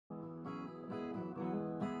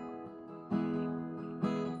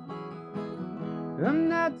I'm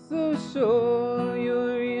not so sure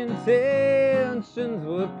your intentions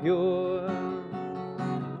were pure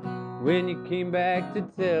when you came back to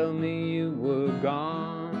tell me you were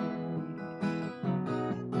gone.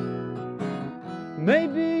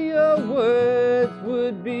 Maybe your words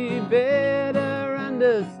would be better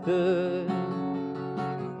understood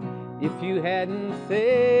if you hadn't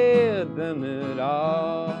said them at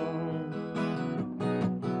all.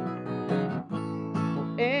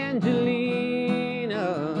 Oh, Angelina,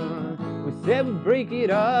 we said we'd break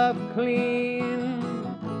it off clean.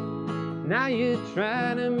 Now you're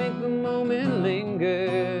trying to make the moment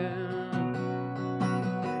linger,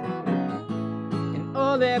 and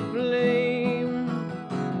all that flame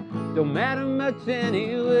don't matter much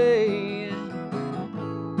anyway.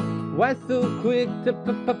 Why so quick to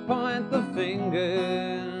point the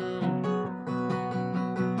finger?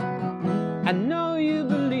 I know you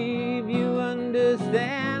believe you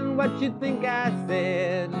understand what you think I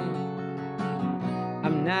said.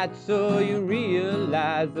 I'm not sure you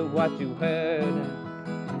realize that what you heard,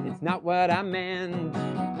 it's not what I meant.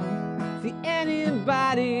 See,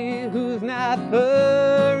 anybody who's not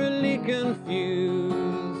thoroughly confused,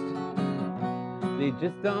 they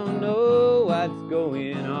just don't know what's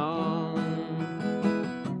going on.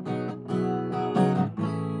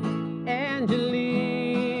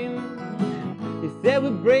 Angeline, you said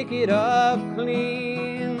we'd break it off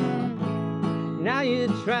clean. Now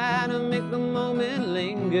you're trying to make the moment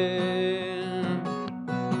linger.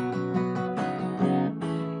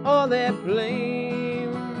 All that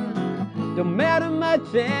blame don't matter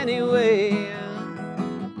much anyway.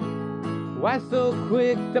 Why so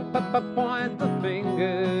quick to point the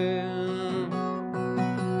finger?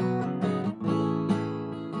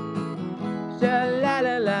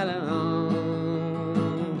 Sha-la-la-la-la,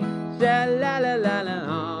 sha-la-la-la-la,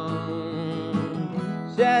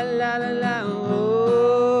 sha-la-la-la, oh.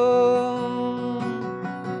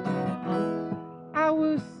 I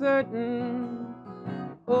was certain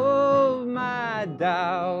of my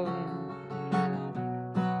doubt,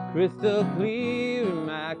 crystal clear in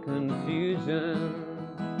my confusion.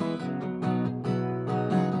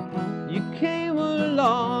 You came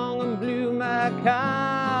along and blew my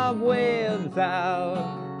cobwebs out.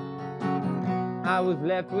 I was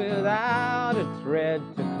left without a thread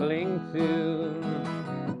to cling to.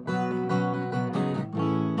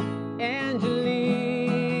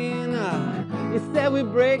 Angelina, you said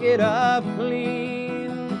we'd break it up clean.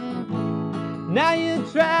 Now you're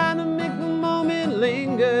trying to make the moment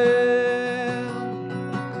linger,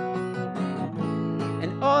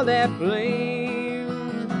 and all that blame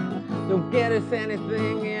don't get us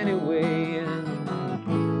anything anyway.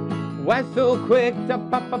 Why so quick to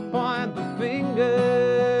point the finger?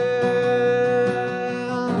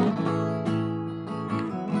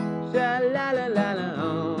 Sha-la-la-la-la,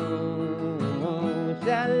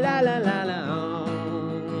 sha-la-la-la-la,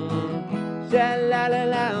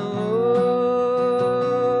 sha-la-la-la,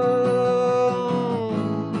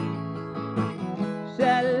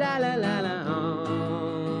 sha-la-la-la-la,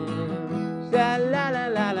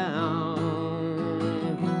 sha-la-la-la-la,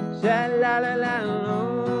 sha-la-la-la.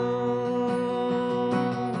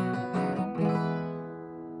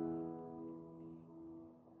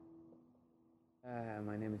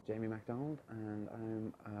 My name is McDonald, and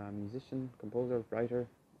I'm a musician, composer, writer,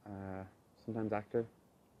 sometimes actor,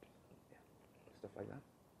 yeah, stuff like that.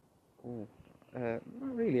 Oh,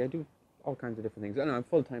 not really. I do all kinds of different things. I know I'm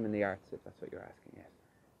full time in the arts, if that's what you're asking. Yes.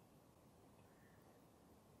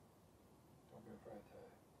 Don't be afraid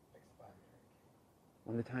to expand.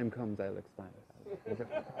 When the time comes, I'll expand it.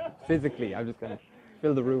 Physically, I'm just gonna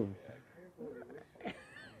fill the room.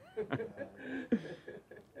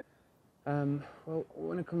 Well,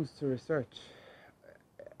 when it comes to research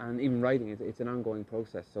and even writing, it's an ongoing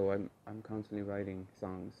process. So I'm constantly writing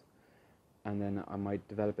songs, and then I might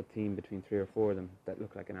develop a theme between 3 or 4 of them that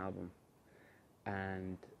look like an album,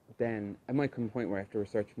 and then I might come to a point where I have to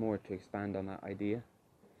research more to expand on that idea.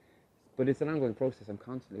 But it's an ongoing process. I'm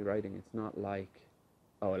constantly writing. It's not like,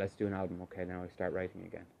 oh, let's do an album. Okay, now I start writing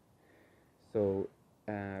again. So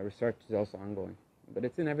research is also ongoing, but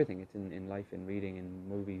it's in everything. It's in life, in reading, in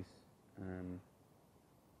movies.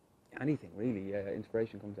 Anything really.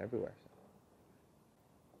 Inspiration comes everywhere.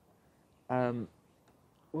 So.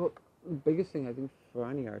 Well, the biggest thing I think for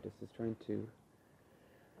any artist is trying to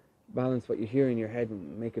balance what you hear in your head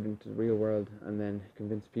and make it into the real world, and then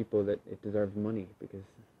convince people that it deserves money, because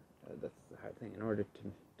that's the hard thing. In order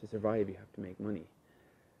to survive, you have to make money.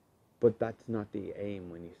 But that's not the aim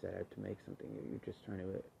when you set out to make something. You're just trying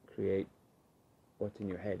to create what's in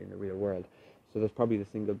your head in the real world. So that's probably the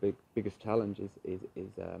single biggest challenge is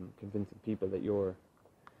convincing people that your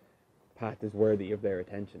path is worthy of their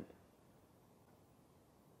attention.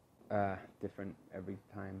 Different every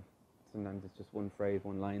time. Sometimes it's just one phrase,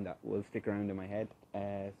 one line that will stick around in my head.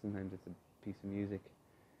 Sometimes it's a piece of music.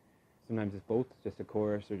 Sometimes it's both, just a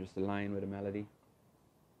chorus or just a line with a melody.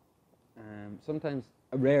 Sometimes,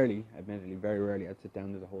 rarely, admittedly, very rarely, I'd sit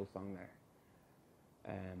down to the whole song there.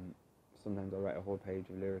 Sometimes I'll write a whole page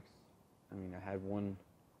of lyrics. I mean, I had one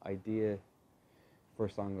idea for a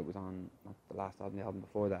song that was on not the last album, the album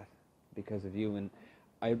before that, Because of You, and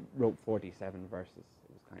I wrote 47 verses.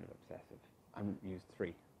 It was kind of obsessive. I used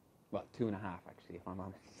 3. Well, 2.5 actually, if I'm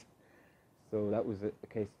honest. So that was a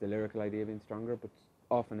case of the lyrical idea being stronger, but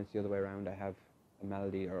often it's the other way around. I have a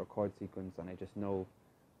melody or a chord sequence and I just know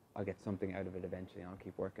I'll get something out of it eventually and I'll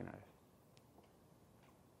keep working at it.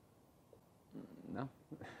 No.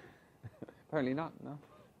 Apparently not, no.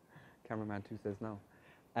 Cameraman 2 says no.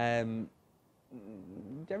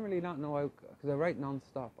 Generally not, no, because I write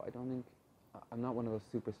non-stop. I'm not one of those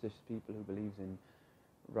superstitious people who believes in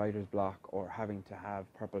writer's block or having to have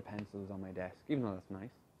purple pencils on my desk, even though that's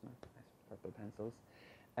nice. Nice purple pencils.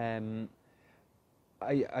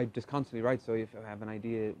 I just constantly write, so if I have an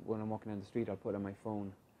idea when I'm walking down the street, I'll put it on my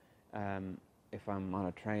phone. If I'm on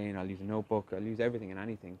a train, I'll use a notebook. I'll use everything and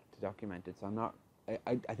anything to document it. So I'm not,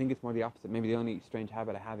 I think it's more the opposite. Maybe the only strange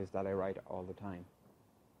habit I have is that I write all the time.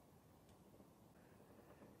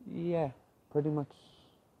 Yeah, pretty much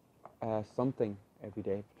something every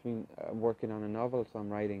day. Between working on a novel, so I'm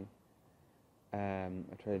writing,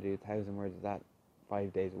 I try to do 1,000 words of that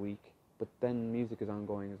 5 days a week. But then music is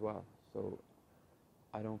ongoing as well. So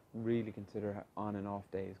I don't really consider on and off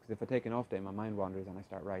days, because if I take an off day, my mind wanders and I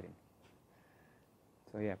start writing.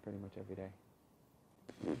 So yeah, pretty much every day.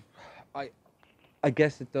 I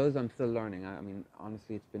guess it does. I'm still learning. I mean,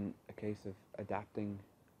 honestly, it's been a case of adapting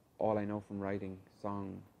all I know from writing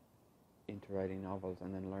song into writing novels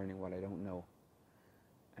and then learning what I don't know.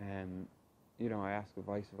 You know, I ask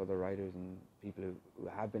advice of other writers and people who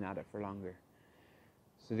have been at it for longer.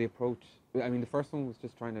 So the approach, I mean, the first one was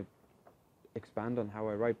just trying to expand on how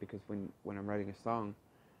I write, because when I'm writing a song,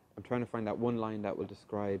 I'm trying to find that one line that will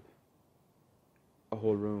describe a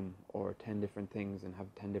whole room or 10 different things and have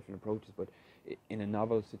 10 different approaches. But in a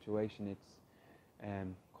novel situation, it's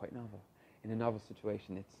quite novel. In a novel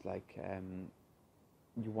situation, it's like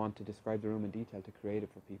you want to describe the room in detail to create it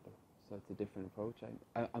for people. So it's a different approach.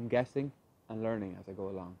 I'm guessing and learning as I go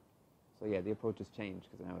along. So yeah, the approach has changed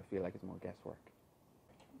because now I feel like it's more guesswork.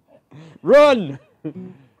 Run!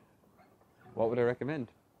 What would I recommend?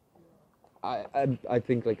 I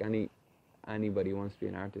think like anybody who wants to be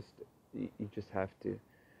an artist, you just have to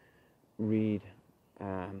read,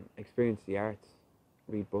 experience the arts,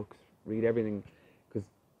 read books, read everything, because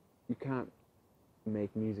you can't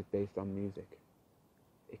make music based on music.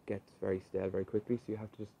 It gets very stale very quickly, so you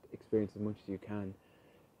have to just experience as much as you can,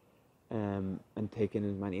 and take in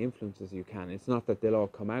as many influences as you can. It's not that they'll all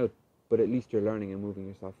come out, but at least you're learning and moving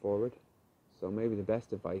yourself forward. So maybe the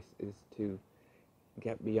best advice is to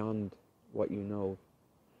get beyond what you know,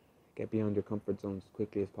 get beyond your comfort zones as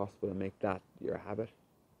quickly as possible and make that your habit.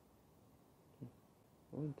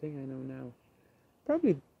 One thing I know now,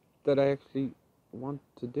 probably that I actually want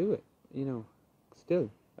to do it, you know, still.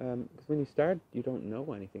 Because when you start, you don't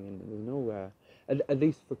know anything, and there's no, at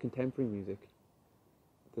least for contemporary music,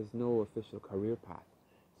 there's no official career path.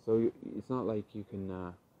 So it's not like you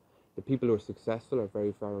can, the people who are successful are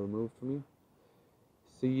very far removed from you.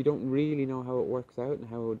 So you don't really know how it works out and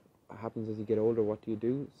how it happens as you get older. What do you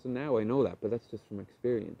do? So now I know that, but that's just from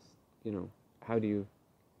experience. You know, how do you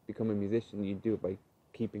become a musician? You do it by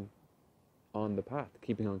keeping on the path,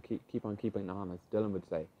 keep on keeping on, as Dylan would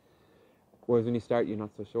say. Whereas when you start, you're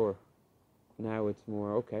not so sure. Now it's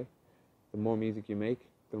more, okay, the more music you make,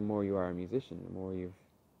 the more you are a musician, the more you've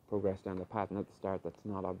progressed down the path. And at the start, that's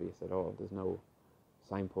not obvious at all. There's no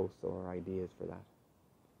signposts or ideas for that.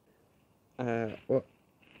 Well,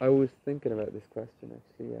 I was thinking about this question,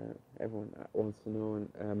 actually. Everyone wants to know,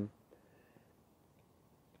 and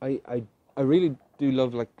I really do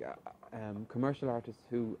love like commercial artists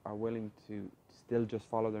who are willing to still just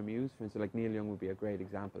follow their muse. For instance, like Neil Young would be a great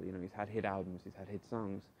example. You know, he's had hit albums, he's had hit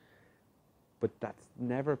songs, but that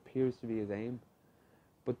never appears to be his aim.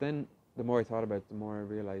 But then the more I thought about it, the more I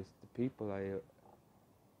realized the people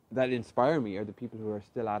that inspire me are the people who are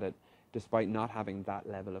still at it despite not having that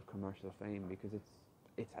level of commercial fame, because it's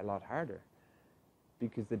a lot harder,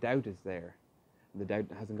 because the doubt is there. The doubt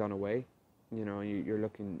hasn't gone away. You know, you're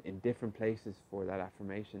looking in different places for that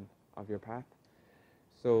affirmation of your path.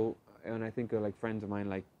 So, and I think of like friends of mine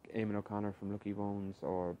like Eamon O'Connor from Lucky Bones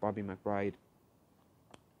or Bobby McBride,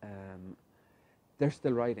 they're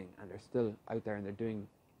still writing and they're still out there and they're doing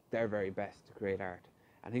their very best to create art.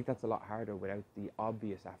 I think that's a lot harder without the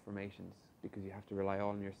obvious affirmations, because you have to rely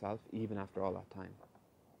all on yourself even after all that time.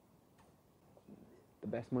 The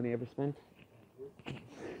best money ever spent?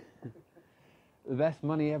 The best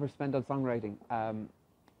money ever spent on songwriting.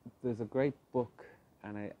 There's a great book,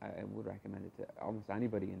 and I would recommend it to almost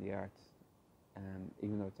anybody in the arts,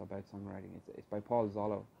 even though it's about songwriting. It's by Paul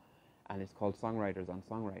Zollo, and it's called Songwriters on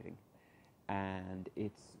Songwriting. And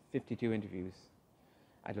it's 52 interviews.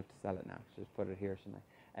 I'd love to sell it now, just put it here, shouldn't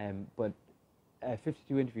I? But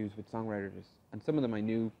 52 interviews with songwriters, and some of them I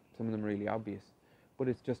knew, some of them really obvious, but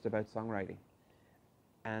it's just about songwriting.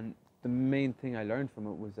 And the main thing I learned from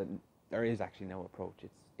it was that there is actually no approach.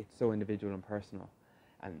 It's so individual and personal.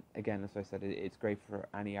 And again, as I said, it's great for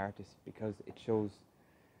any artist because it shows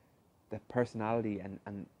the personality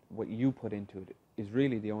and what you put into it is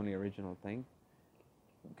really the only original thing.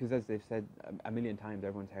 Because as they've said a million times,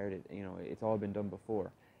 everyone's heard it, you know, it's all been done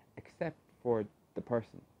before, except for the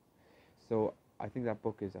person. So I think that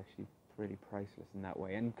book is actually pretty priceless in that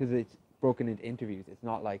way. And because it's broken into interviews, it's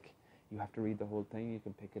not like you have to read the whole thing. You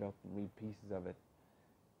can pick it up and read pieces of it,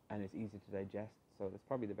 and it's easy to digest. So that's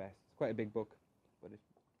probably the best. It's quite a big book, but it's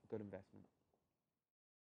a good investment.